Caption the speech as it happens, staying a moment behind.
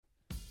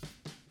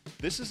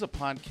This is a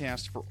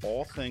podcast for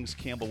all things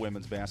Campbell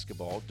women's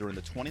basketball during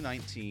the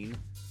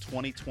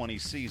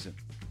 2019-2020 season.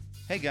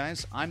 Hey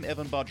guys, I'm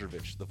Evan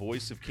Budrovich, the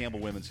voice of Campbell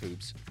Women's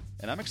Hoops,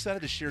 and I'm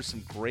excited to share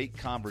some great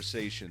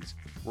conversations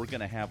we're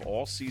going to have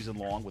all season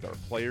long with our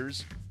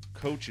players,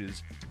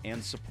 coaches,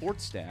 and support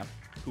staff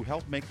who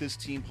help make this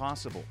team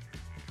possible.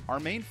 Our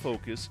main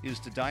focus is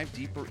to dive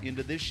deeper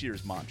into this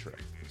year's mantra,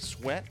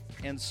 sweat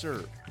and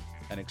serve,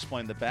 and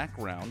explain the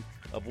background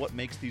of what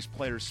makes these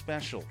players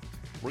special.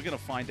 We're going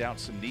to find out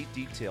some neat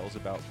details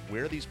about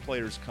where these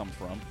players come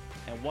from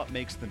and what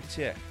makes them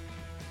tick,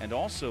 and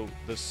also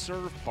the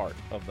serve part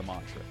of the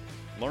mantra,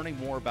 learning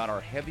more about our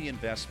heavy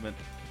investment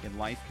in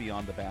life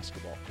beyond the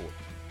basketball court.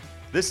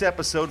 This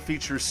episode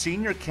features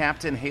senior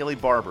captain Haley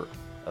Barber,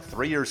 a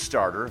 3-year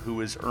starter who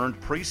has earned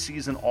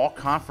preseason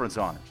all-conference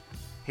honors.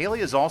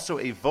 Haley is also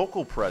a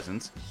vocal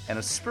presence and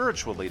a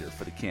spiritual leader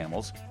for the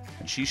Camels,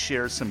 and she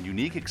shares some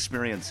unique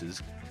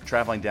experiences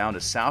traveling down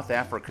to South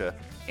Africa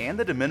and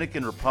the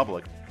Dominican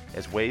Republic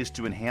as ways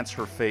to enhance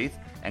her faith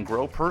and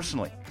grow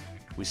personally.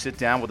 We sit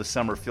down with a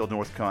Summerfield,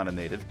 North Carolina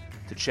native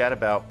to chat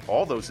about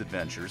all those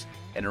adventures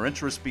and her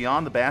interests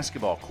beyond the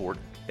basketball court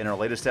in our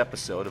latest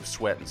episode of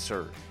Sweat and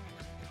Serve.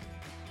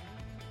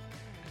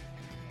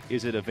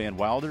 Is it a Van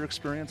Wilder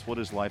experience? What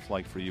is life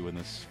like for you in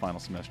this final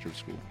semester of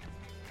school?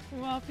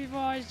 Well, people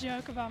always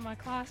joke about my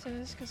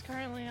classes because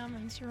currently I'm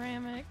in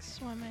ceramics,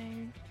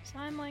 swimming,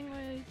 sign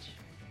language,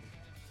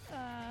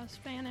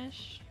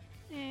 Spanish,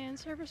 and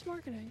service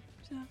marketing.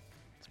 So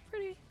it's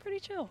pretty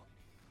chill.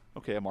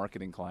 Okay, a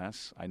marketing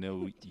class. I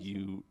know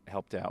you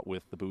helped out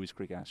with the Buies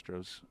Creek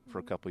Astros for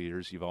a couple of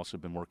years. You've also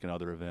been working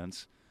other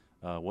events.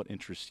 What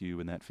interests you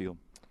in that field?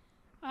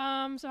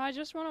 So I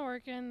just want to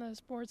work in the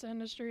sports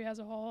industry as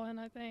a whole, and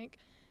I think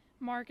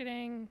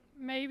marketing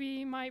might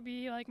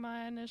be like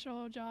my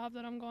initial job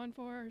that I'm going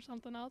for or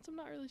something else. I'm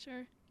not really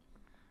sure.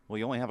 Well,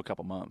 you only have a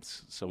couple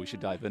months, so we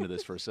should dive into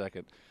this for a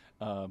second.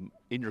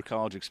 In your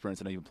college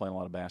experience, I know you've been playing a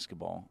lot of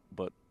basketball,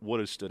 but what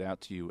has stood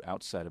out to you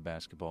outside of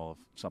basketball of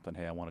something,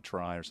 hey, I want to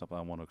try or something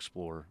I want to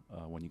explore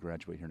when you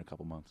graduate here in a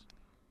couple months?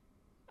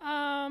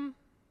 I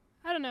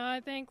don't know.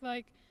 I think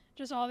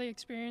just all the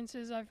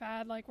experiences I've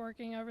had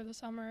working over the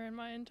summer and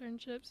my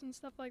internships and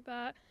stuff like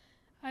that.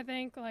 I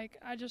think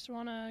I just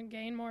want to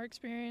gain more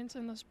experience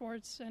in the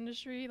sports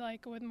industry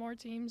with more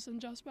teams than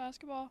just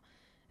basketball.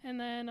 And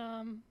then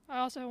I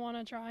also want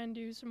to try and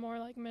do some more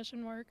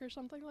mission work or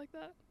something like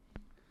that.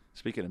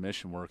 Speaking of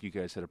mission work, you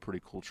guys had a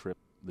pretty cool trip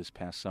this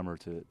past summer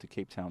to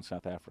Cape Town,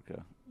 South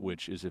Africa,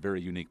 which is a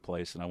very unique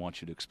place, and I want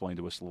you to explain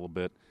to us a little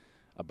bit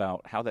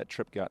about how that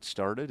trip got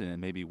started and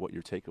maybe what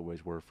your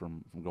takeaways were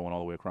from going all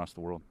the way across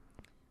the world.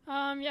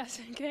 Yes,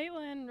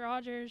 Caitlin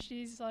Rogers,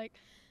 she's the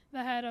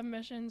head of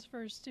missions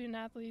for student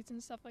athletes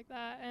and stuff like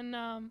that,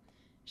 and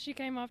she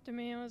came up to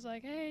me and was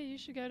like, hey, you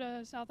should go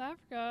to South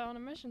Africa on a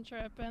mission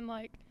trip, and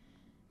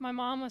my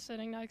mom was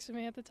sitting next to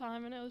me at the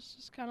time, and it was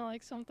just kind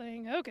of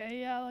something, okay,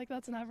 yeah,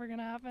 that's never going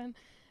to happen.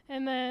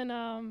 And then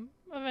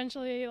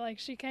eventually,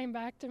 she came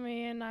back to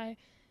me, and I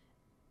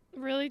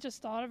really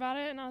just thought about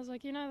it, and I was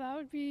like, that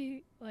would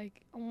be, a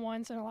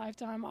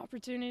once-in-a-lifetime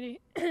opportunity.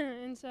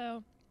 And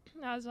so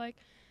I was like,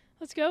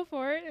 let's go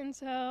for it. And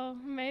so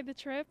made the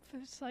trip.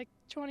 It's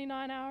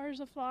 29 hours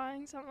of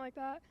flying, something like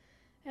that.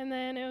 And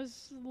then it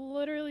was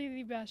literally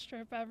the best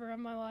trip ever of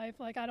my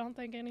life. I don't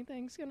think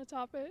anything's going to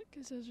top it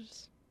because it was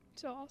just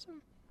so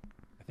awesome.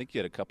 I think you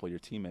had a couple of your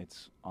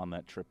teammates on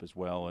that trip as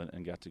well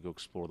and got to go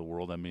explore the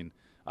world. I mean,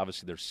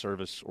 obviously there's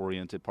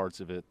service-oriented parts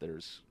of it.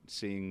 There's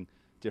seeing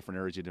different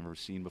areas you'd never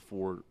seen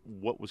before.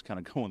 What was kind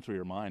of going through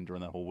your mind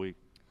during that whole week?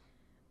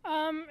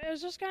 It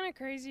was just kind of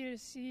crazy to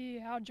see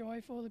how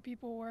joyful the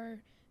people were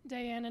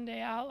day in and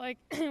day out.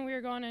 We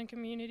were going in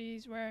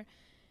communities where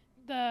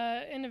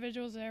the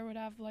individuals there would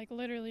have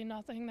literally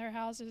nothing. Their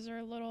houses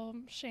are little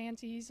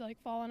shanties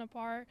falling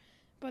apart.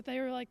 But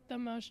they were the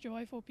most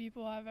joyful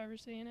people I've ever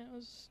seen. It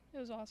was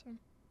awesome.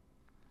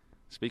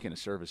 Speaking of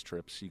service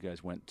trips, you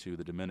guys went to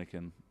the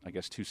Dominican, I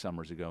guess 2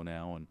 summers ago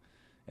now, and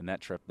in that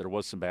trip there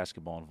was some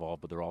basketball involved,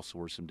 but there also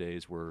were some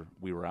days where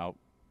we were out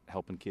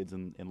helping kids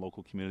in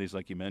local communities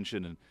like you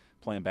mentioned and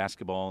playing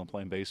basketball and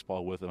playing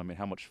baseball with them. I mean,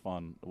 how much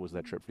fun was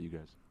that trip for you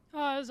guys?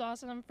 Oh, it was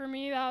awesome. For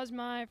me, that was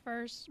my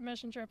first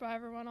mission trip I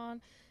ever went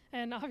on,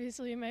 and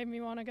obviously it made me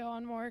want to go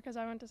on more because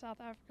I went to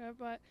South Africa,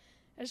 but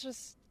it's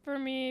just, for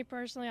me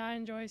personally, I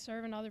enjoy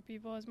serving other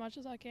people as much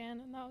as I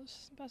can, and that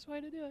was the best way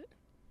to do it.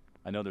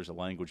 I know there's a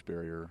language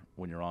barrier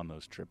when you're on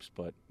those trips,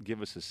 but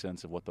give us a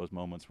sense of what those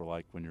moments were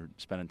like when you're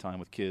spending time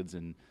with kids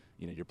and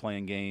you're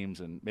playing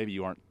games, and maybe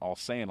you aren't all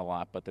saying a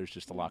lot, but there's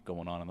just a lot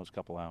going on in those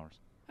couple hours.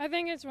 I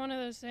think it's one of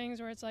those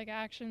things where it's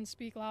actions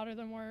speak louder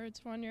than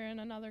words when you're in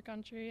another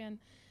country, and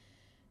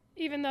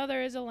even though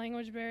there is a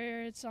language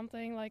barrier, it's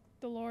something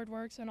the Lord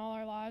works in all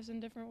our lives in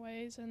different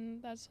ways,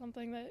 and that's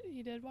something that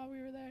He did while we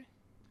were there.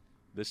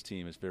 This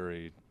team is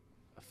very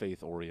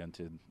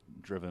faith-oriented,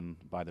 driven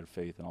by their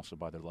faith and also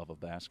by their love of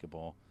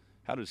basketball.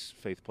 How does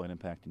faith play an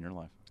impact in your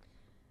life?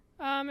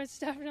 It's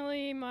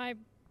definitely my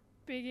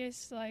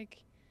biggest, when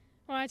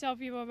I tell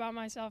people about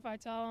myself, I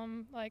tell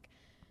them,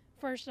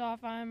 first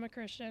off, I'm a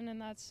Christian, and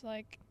that's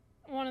like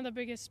one of the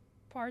biggest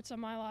parts of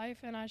my life,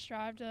 and I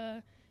strive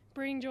to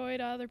bring joy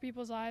to other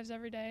people's lives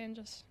every day and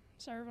just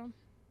serve them.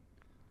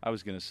 I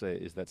was going to say,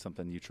 is that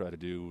something you try to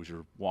do as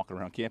you're walking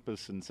around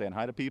campus and saying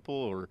hi to people,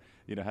 or,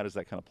 how does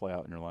that kind of play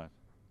out in your life?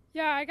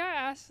 Yeah, I got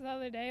asked the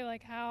other day,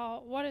 like,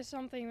 what is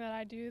something that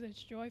I do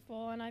that's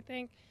joyful? And I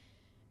think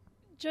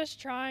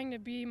just trying to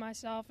be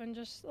myself and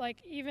just, like,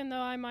 even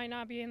though I might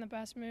not be in the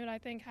best mood, I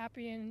think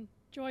happy and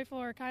joyful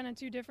are kind of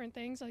two different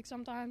things. Like,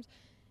 sometimes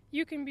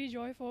you can be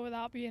joyful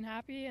without being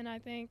happy, and I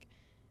think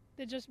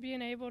that just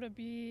being able to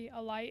be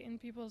a light in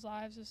people's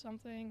lives is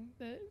something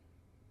that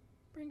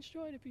brings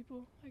joy to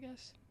people, I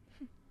guess.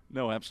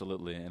 No,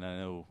 absolutely. And I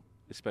know,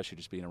 especially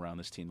just being around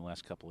this team the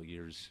last couple of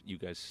years, you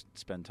guys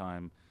spend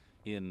time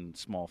in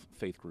small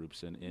faith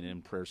groups and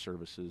in prayer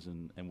services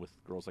and with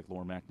girls like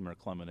Lauren McNamara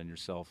Clement and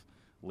yourself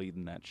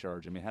leading that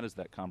charge. I mean, how does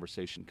that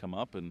conversation come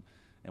up, and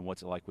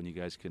what's it like when you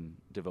guys can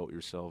devote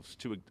yourselves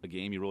to a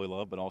game you really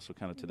love, but also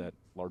kind of to that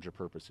larger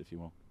purpose, if you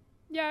will?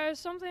 Yeah, it was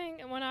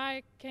something when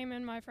I came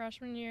in my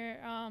freshman year,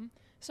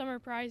 Summer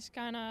Price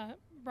kind of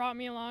brought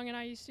me along, and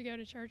I used to go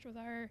to church with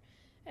her.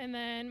 And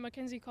then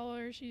Mackenzie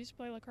Kohler, she used to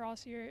play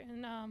lacrosse here,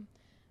 and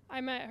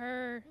I met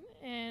her,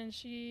 and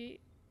she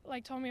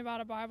told me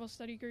about a Bible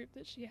study group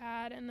that she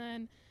had, and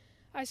then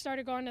I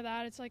started going to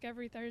that. It's like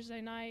every Thursday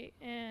night,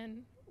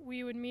 and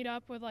we would meet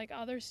up with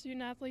other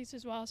student athletes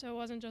as well, so it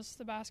wasn't just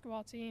the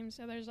basketball team.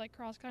 So there's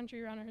cross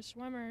country runners,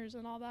 swimmers,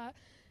 and all that,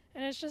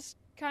 and it's just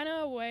kind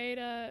of a way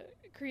to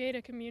create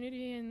a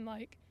community, and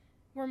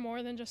we're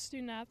more than just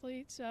student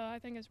athletes, so I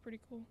think it's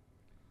pretty cool.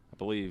 I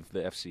believe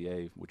the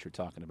FCA, which you're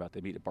talking about, they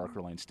meet at Barker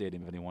Lane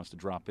Stadium if anyone wants to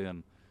drop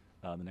in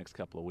the next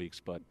couple of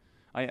weeks. But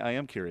I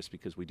am curious,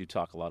 because we do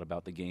talk a lot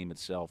about the game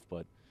itself,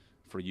 but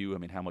for you, I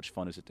mean, how much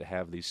fun is it to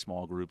have these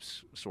small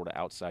groups sort of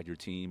outside your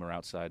team or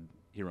outside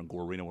here in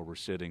Gore Arena where we're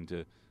sitting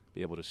to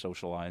be able to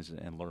socialize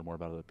and learn more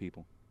about other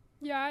people?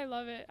 Yeah, I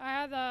love it. I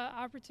had the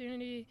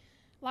opportunity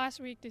last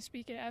week to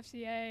speak at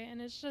FCA,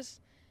 and it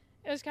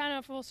was kind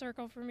of full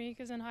circle for me,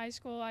 because in high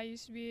school I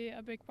used to be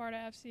a big part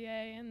of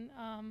FCA, and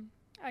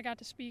I got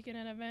to speak in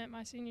an event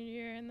my senior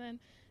year, and then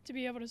to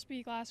be able to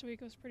speak last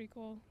week was pretty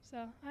cool.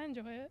 So I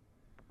enjoy it.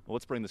 Well,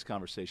 let's bring this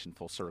conversation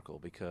full circle,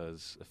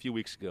 because a few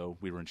weeks ago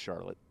we were in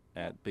Charlotte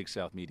at Big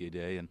South Media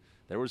Day, and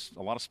there was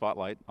a lot of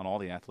spotlight on all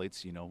the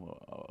athletes,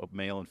 a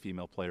male and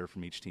female player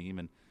from each team,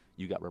 and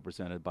you got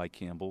represented by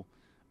Campbell.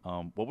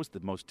 What was the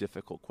most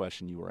difficult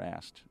question you were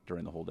asked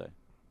during the whole day?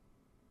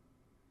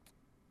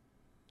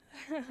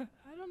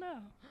 I don't know.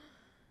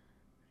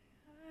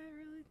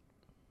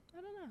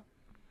 I don't know.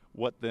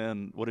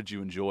 What did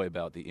you enjoy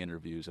about the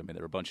interviews? I mean,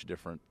 there were a bunch of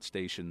different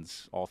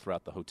stations all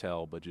throughout the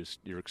hotel, but just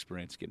your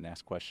experience getting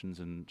asked questions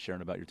and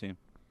sharing about your team?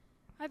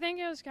 I think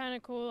it was kind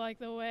of cool,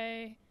 the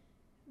way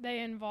they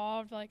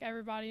involved,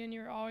 everybody, and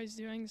you were always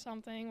doing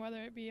something,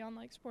 whether it be on,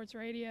 sports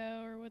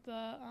radio or with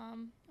the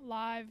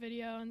live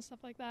video and stuff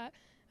like that.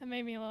 It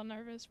made me a little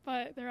nervous,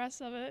 but the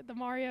rest of it, the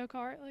Mario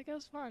Kart, it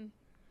was fun.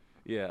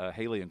 Yeah,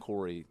 Haley and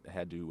Corey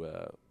had to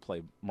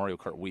play Mario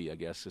Kart Wii, I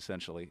guess,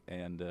 essentially,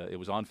 and it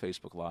was on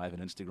Facebook Live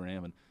and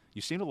Instagram, and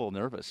you seemed a little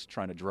nervous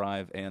trying to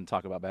drive and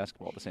talk about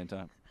basketball at the same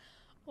time.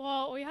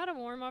 Well, we had a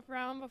warm-up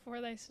round before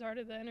they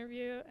started the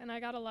interview, and I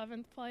got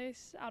 11th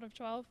place out of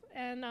 12,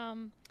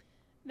 and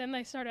then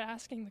they started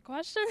asking the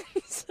questions,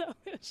 so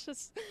it was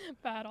just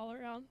bad all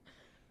around.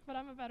 But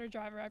I'm a better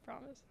driver, I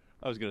promise.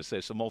 I was going to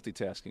say, so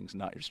multitasking's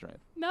not your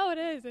strength. No, it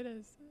is,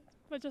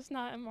 but just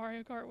not in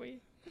Mario Kart Wii.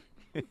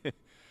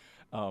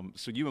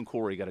 So you and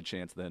Corey got a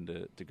chance then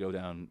to go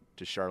down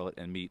to Charlotte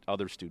and meet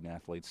other student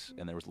athletes,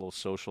 and there was a little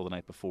social the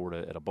night before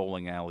at a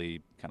bowling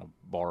alley kind of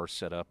bar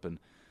set up. And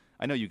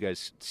I know you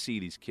guys see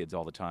these kids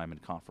all the time in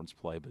conference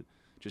play, but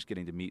just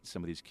getting to meet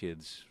some of these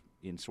kids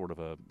in sort of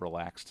a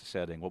relaxed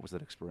setting, what was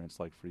that experience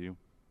like for you?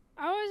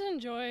 I always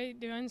enjoy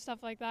doing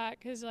stuff like that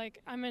because,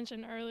 I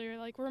mentioned earlier,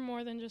 we're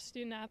more than just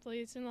student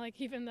athletes, and,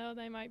 even though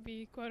they might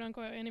be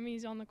quote-unquote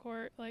enemies on the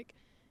court,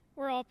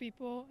 we're all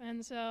people,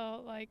 and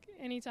so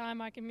anytime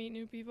I can meet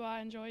new people, I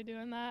enjoy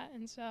doing that.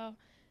 And so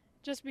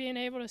just being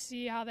able to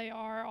see how they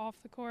are off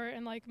the court,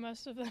 and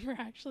most of them are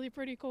actually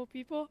pretty cool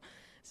people.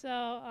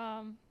 So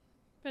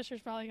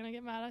Fisher's probably gonna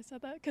get mad I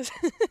said that because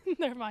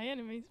they're my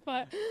enemies,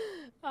 but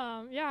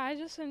yeah, I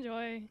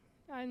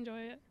enjoy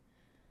it.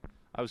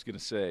 I was gonna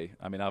say,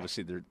 I mean,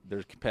 obviously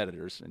they're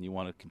competitors and you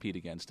want to compete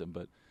against them,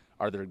 but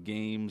are there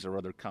games or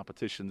other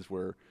competitions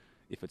where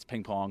if it's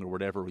ping pong or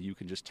whatever, you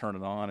can just turn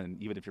it on,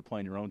 and even if you're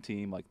playing your own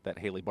team, that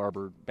Haley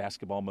Barber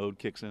basketball mode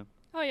kicks in?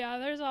 Oh, yeah,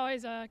 there's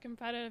always a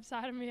competitive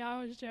side of me. I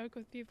always joke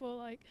with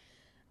people,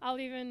 I'll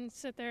even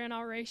sit there and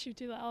I'll race you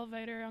to the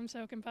elevator. I'm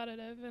so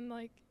competitive, and,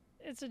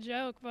 it's a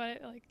joke, but,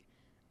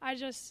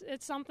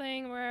 it's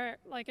something where,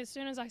 as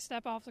soon as I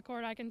step off the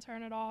court, I can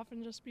turn it off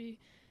and just be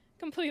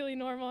completely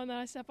normal, and then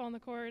I step on the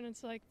court, and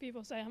it's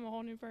people say I'm a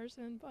whole new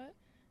person, but...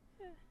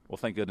 Well,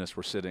 thank goodness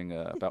we're sitting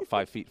about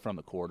 5 feet from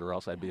the court, or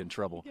else I'd be in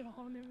trouble. Get a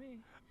whole new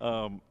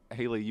me.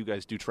 Haley, you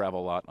guys do travel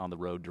a lot on the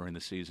road during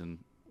the season.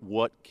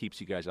 What keeps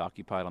you guys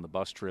occupied on the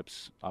bus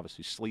trips?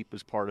 Obviously, sleep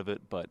is part of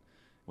it, but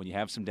when you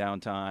have some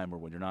downtime or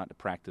when you're not at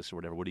practice or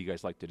whatever, what do you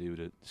guys like to do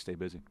to stay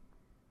busy?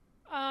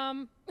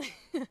 A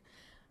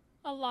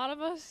lot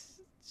of us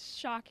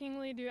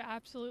shockingly do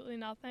absolutely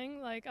nothing,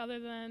 like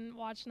other than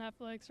watch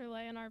Netflix or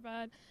lay in our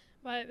bed.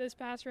 But this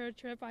past road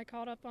trip, I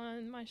caught up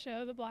on my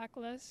show, The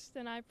Blacklist,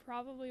 and I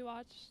probably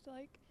watched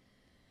like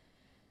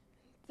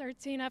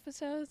 13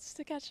 episodes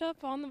to catch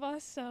up on the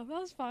bus, so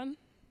that was fun.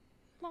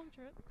 Long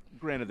trip.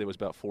 Granted, it was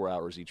about 4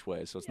 hours each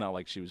way, so it's not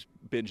like she was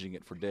binging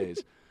it for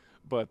days.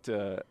 But,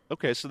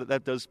 okay, so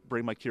that does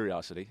bring my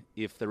curiosity.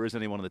 If there is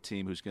anyone on the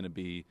team who's going to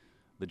be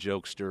the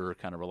jokester,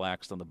 kind of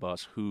relaxed on the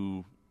bus,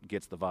 who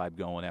gets the vibe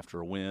going after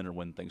a win or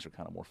when things are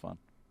kind of more fun?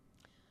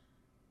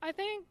 I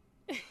think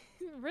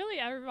really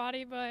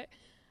everybody, but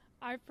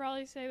I'd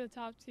probably say the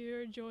top two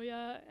are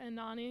Julia and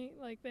Nani.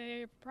 Like,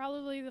 they're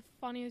probably the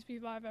funniest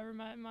people I've ever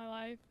met in my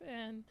life,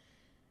 and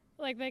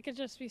like they could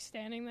just be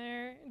standing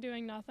there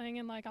doing nothing,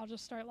 and like I'll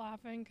just start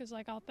laughing because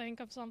like I'll think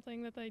of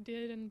something that they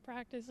did in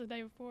practice the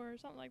day before or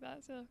something like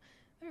that. So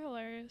they're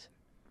hilarious.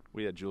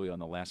 We had Julia on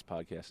the last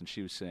podcast, and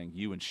she was saying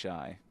you and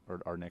Shy are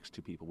our next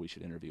two people we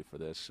should interview for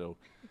this. So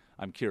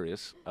I'm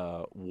curious,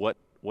 what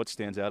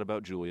stands out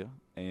about Julia,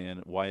 and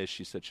why is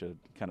she such a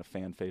kind of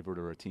fan favorite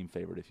or a team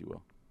favorite, if you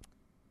will?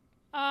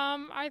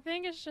 I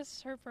think it's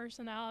just her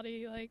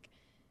personality. Like,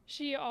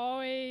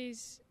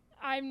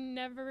 I've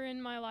never in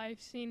my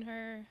life seen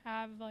her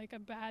have like a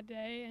bad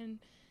day, and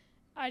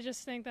I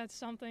just think that's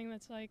something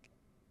that's like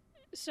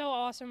so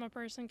awesome a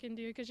person can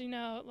do, because you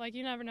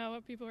never know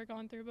what people are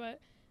going through, but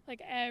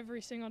like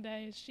every single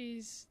day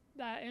she's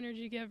that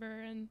energy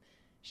giver, and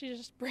she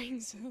just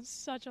brings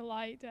such a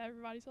light to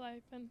everybody's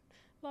life, and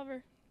love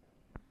her.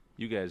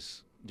 You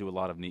guys do a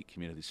lot of neat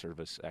community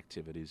service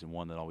activities, and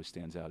one that always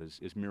stands out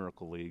is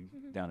Miracle League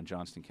down in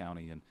Johnston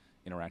County, and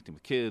interacting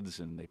with kids,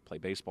 and they play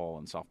baseball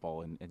and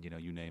softball and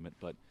you name it.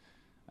 But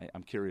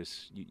I'm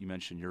curious, you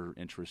mentioned your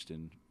interest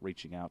in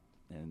reaching out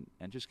and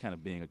just kind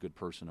of being a good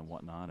person and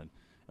whatnot, and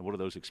what are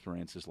those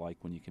experiences like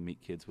when you can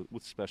meet kids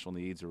with special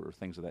needs or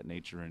things of that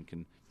nature and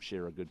can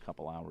share a good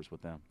couple hours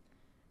with them?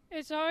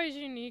 It's always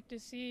unique to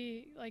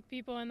see like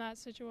people in that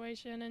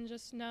situation and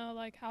just know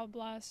like how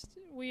blessed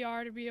we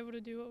are to be able to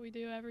do what we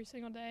do every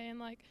single day. And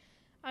like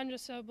I'm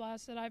just so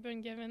blessed that I've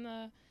been given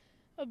the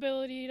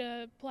ability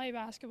to play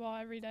basketball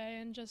every day,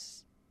 and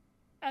just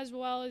as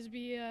well as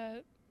be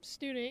a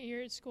student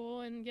here at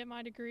school and get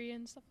my degree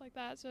and stuff like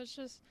that. So it's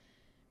just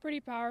pretty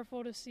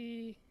powerful to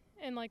see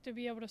and like to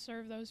be able to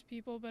serve those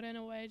people, but in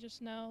a way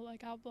just know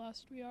like how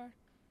blessed we are.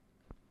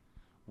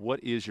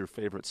 What is your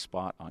favorite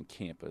spot on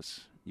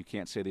campus? You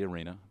can't say the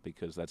arena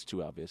because that's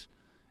too obvious.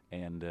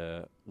 And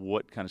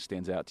what kind of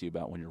stands out to you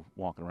about when you're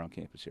walking around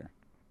campus here?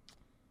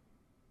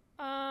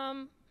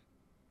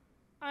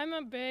 I'm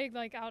a big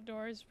like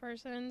outdoors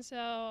person,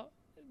 so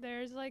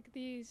there's like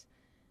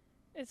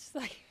it's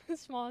like the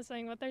smallest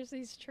thing, but there's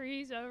these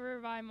trees over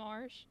by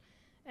Marsh,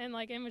 and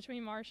like in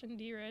between Marsh and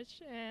D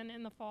Rich, and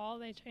in the fall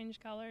they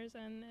change colors,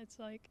 and it's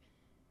like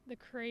the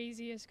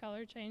craziest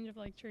color change of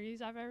like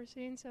trees I've ever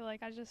seen. So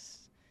like I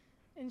just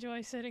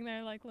enjoy sitting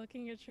there like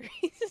looking at trees.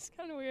 It's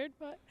kind of weird,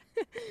 but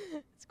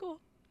it's cool.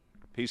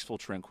 Peaceful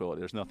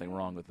tranquility. There's nothing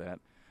wrong with that.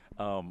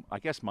 I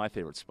guess my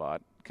favorite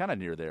spot, kind of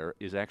near there,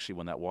 is actually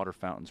when that water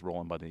fountain's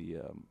rolling by the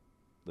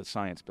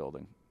science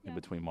building in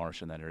between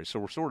Marsh and that area. So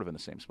we're sort of in the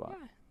same spot.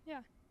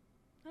 Yeah.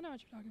 I know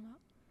what you're talking about.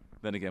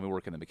 Then again, we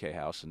work in the McKay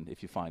House, and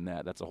if you find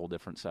that's a whole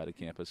different side of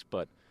campus.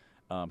 But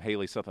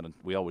Haley, something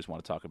we always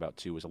want to talk about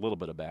too is a little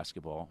bit of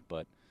basketball.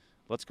 But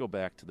let's go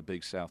back to the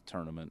Big South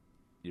tournament.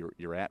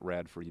 You're at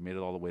Radford. You made it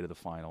all the way to the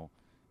final,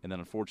 and then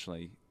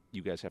unfortunately,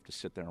 you guys have to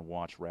sit there and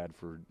watch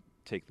Radford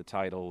take the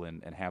title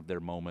and have their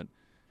moment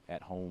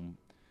at home.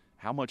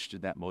 How much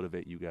did that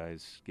motivate you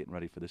guys getting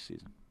ready for this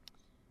season?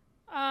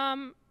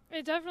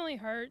 It definitely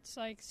hurts,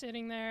 like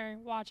sitting there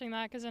watching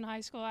that, because in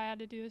high school I had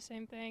to do the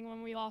same thing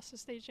when we lost the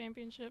state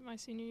championship my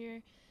senior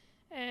year,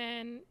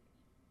 and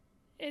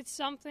it's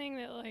something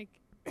that like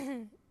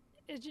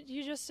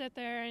you just sit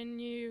there and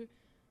you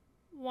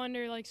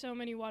wonder like so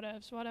many what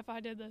ifs. What if I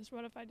did this?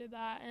 What if I did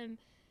that?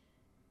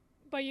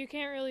 But you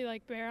can't really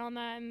like bear on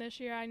that. And this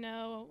year I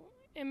know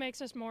it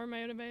makes us more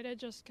motivated,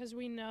 just because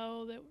we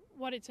know that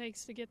what it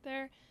takes to get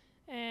there,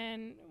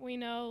 and we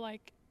know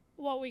like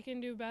what we can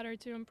do better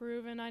to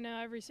improve. And I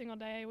know every single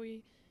day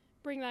we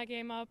bring that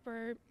game up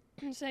or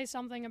say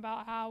something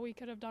about how we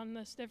could have done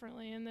this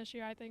differently. And this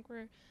year I think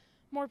we're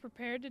more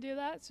prepared to do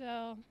that.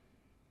 So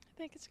I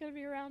think it's going to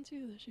be around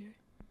 2 this year.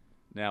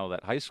 Now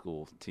that high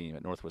school team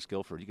at Northwest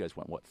Guilford, you guys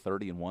went,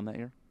 30-1 that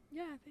year?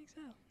 Yeah, I think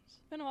so. It's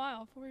been a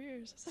while, 4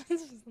 years.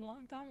 This is a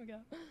long time ago.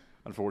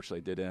 Unfortunately,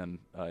 it did end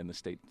in the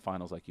state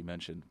finals, like you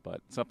mentioned, but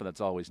something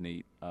that's always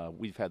neat.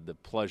 We've had the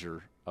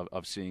pleasure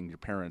of seeing your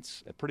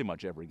parents at pretty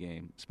much every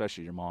game,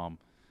 especially your mom,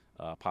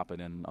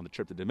 popping in on the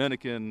trip to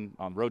Dominican,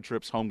 on road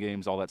trips, home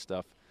games, all that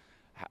stuff.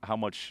 How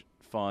much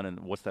fun and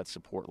what's that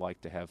support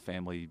like to have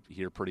family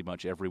here pretty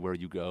much everywhere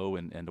you go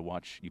and to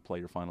watch you play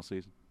your final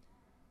season?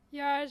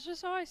 Yeah, it's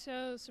just always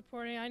so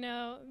supporting. I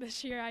know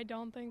this year I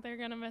don't think they're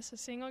going to miss a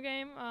single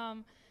game.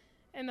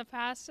 in the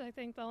past, I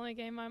think the only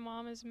game my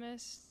mom has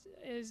missed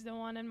is the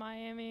one in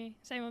Miami.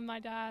 Same with my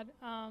dad.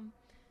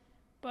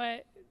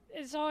 But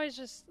it's always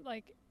just,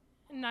 like,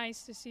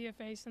 nice to see a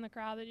face in the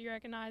crowd that you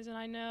recognize. And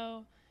I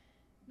know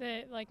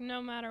that, like,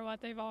 no matter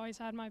what, they've always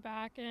had my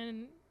back.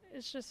 And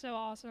it's just so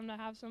awesome to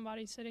have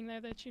somebody sitting there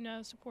that you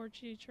know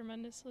supports you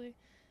tremendously.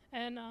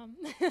 And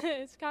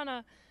it's kind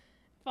of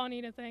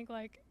funny to think,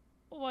 like,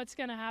 what's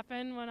going to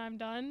happen when I'm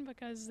done,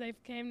 because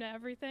they've came to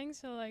everything.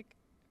 So, like,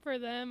 for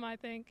them, I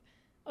think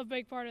a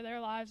big part of their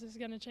lives is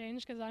going to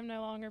change because I'm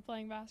no longer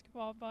playing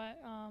basketball. But,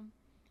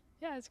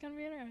 yeah, it's going to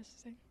be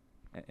interesting.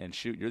 And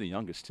shoot, you're the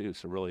youngest, too,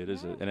 so really it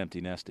is an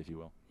empty nest, if you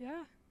will.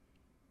 Yeah.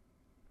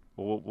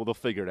 Well, they'll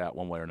figure it out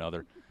one way or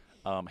another.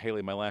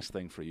 Haley, my last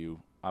thing for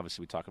you,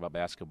 obviously we talk about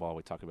basketball,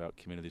 we talk about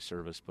community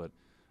service, but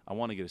I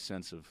want to get a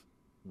sense of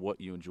what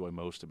you enjoy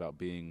most about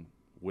being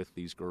with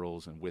these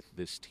girls and with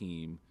this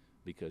team,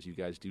 because you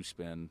guys do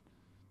spend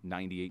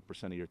 98%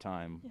 of your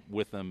time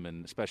with them,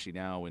 and especially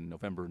now in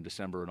November and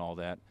December and all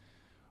that.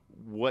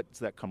 What's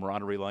that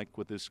camaraderie like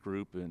with this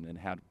group, and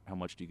how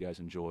much do you guys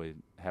enjoy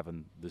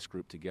having this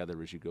group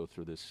together as you go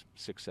through this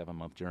 6-7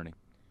 month journey?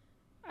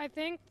 I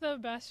think the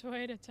best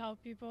way to tell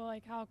people,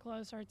 like, how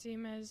close our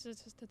team is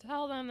just to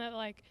tell them that,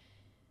 like,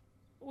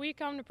 we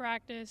come to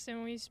practice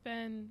and we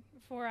spend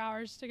 4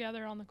 hours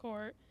together on the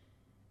court,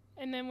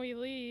 and then we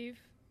leave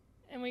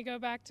and we go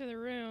back to the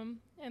room,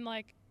 and,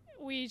 like,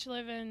 we each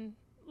live in,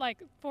 like,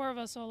 4 of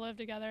us will live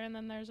together, and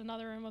then there's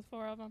another room with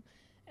 4 of them.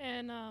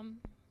 And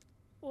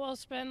we'll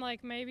spend,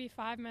 like, maybe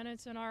 5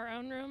 minutes in our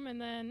own room, and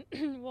then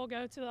we'll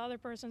go to the other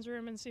person's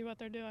room and see what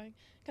they're doing,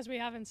 because we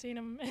haven't seen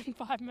them in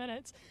 5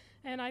 minutes.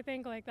 And I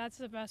think, like, that's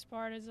the best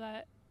part, is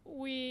that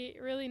we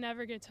really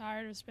never get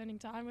tired of spending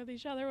time with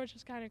each other, which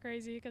is kind of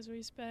crazy because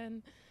we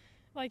spend,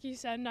 like you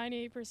said,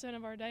 98%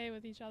 of our day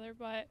with each other.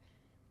 But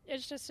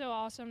it's just so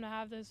awesome to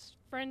have this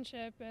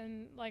friendship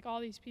and, like,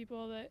 all these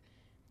people that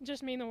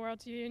just mean the world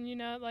to you. And, you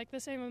know, like, the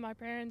same with my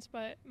parents,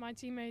 but my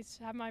teammates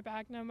have my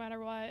back no matter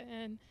what.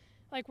 And,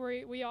 like,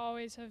 we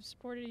always have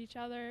supported each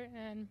other,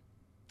 and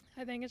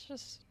I think it's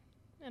just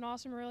an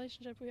awesome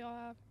relationship we all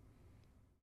have.